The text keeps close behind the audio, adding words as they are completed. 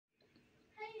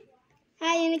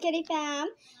Hi, Unikitty fam.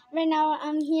 Right now,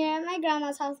 I'm here at my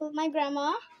grandma's house with my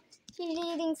grandma. She's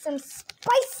eating some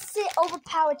spicy,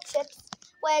 overpowered chips,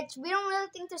 which we don't really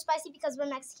think they're spicy because we're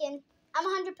Mexican. I'm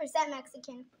 100%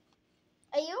 Mexican.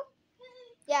 Are you?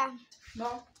 Yeah.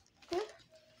 No.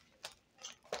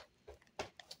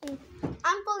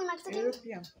 I'm fully Mexican.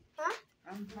 European. Huh?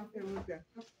 I'm half European.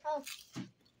 Oh.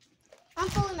 I'm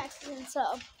fully Mexican, so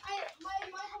I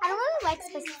don't really like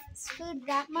spicy food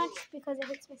that much because it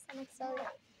hurts my stomach, so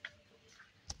yeah.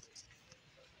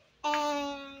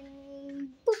 And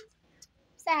boop.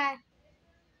 Say hi.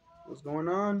 What's going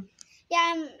on?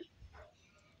 Yeah,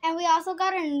 and we also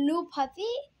got a new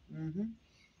puppy. Mm-hmm.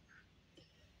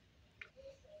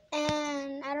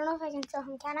 And I don't know if I can show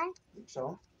him, can I?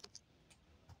 So?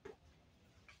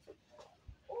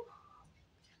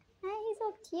 Hi, he's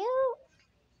so cute.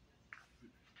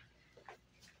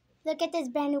 Look at this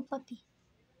brand new puppy.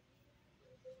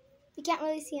 You can't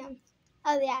really see him.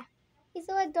 Oh, yeah. He's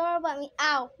so adorable. I mean,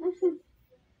 ow.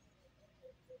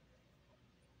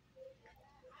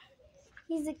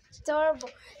 He's adorable.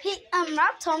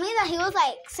 Rob told me that he was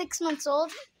like 6 months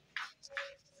old.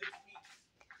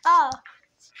 Oh.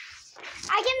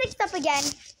 I get mixed up again.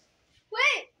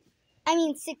 Wait. I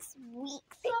mean 6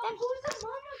 weeks. So who's the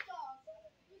mama dog?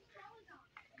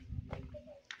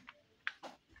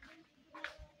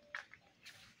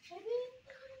 Maybe.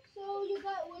 So you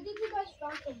got. Where did you guys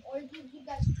find him, or did you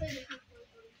guys trade it?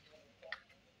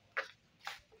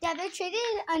 Yeah, they traded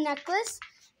a necklace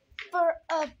for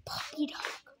a puppy dog.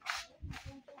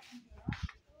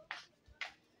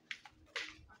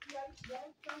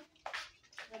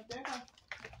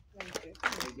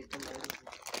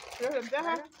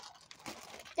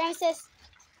 Thanks, sis.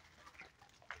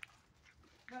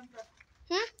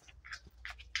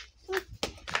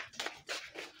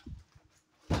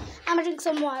 I'm gonna drink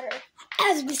some water,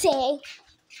 as we say.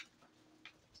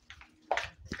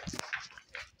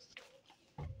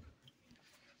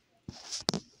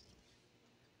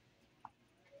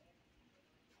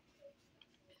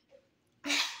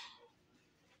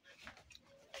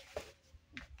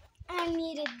 I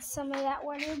needed some of that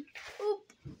water.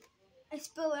 Oop. I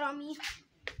spilled it on me.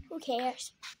 Who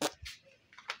cares?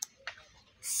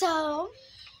 So,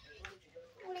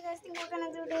 what do you guys think we're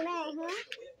gonna do today, huh?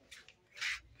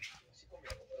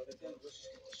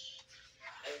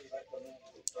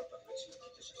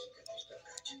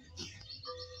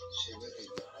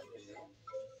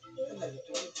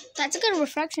 That's a good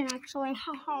reflection, actually.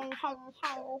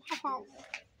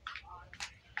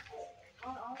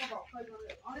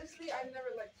 Honestly, I've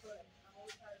never liked Toy. I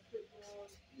always had pit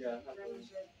bulls. Yeah. Riders.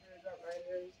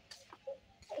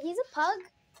 He's a pug.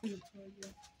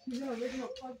 He's an original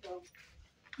pug, though.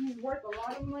 He's worth a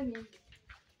lot of money.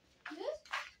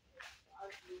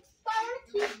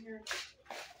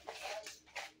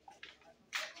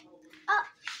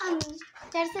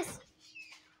 There's this.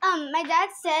 My dad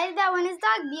said that when his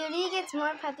dog Beauty gets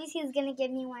more puppies, he's gonna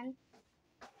give me one.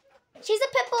 She's a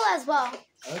pit bull as well.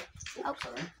 Oh,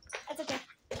 sorry. that's okay.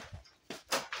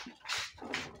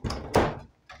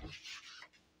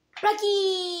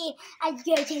 Rocky!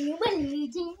 Can you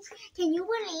believe this? Can you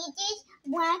believe this?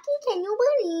 Rocky, can you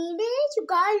believe this? You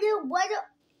got a little brother.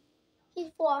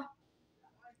 He's 4.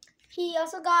 He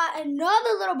also got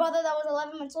another little brother that was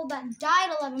 11 months old that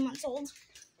died 11 months old.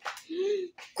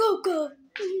 Coco.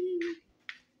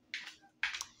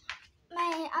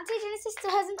 My Auntie Genesis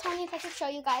still hasn't told me if I could show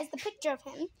you guys the picture of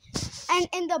him. And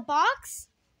in the box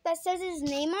that says his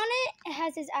name on it, it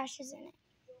has his ashes in it.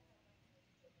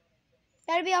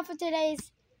 That'll be all for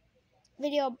today's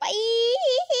video. Bye.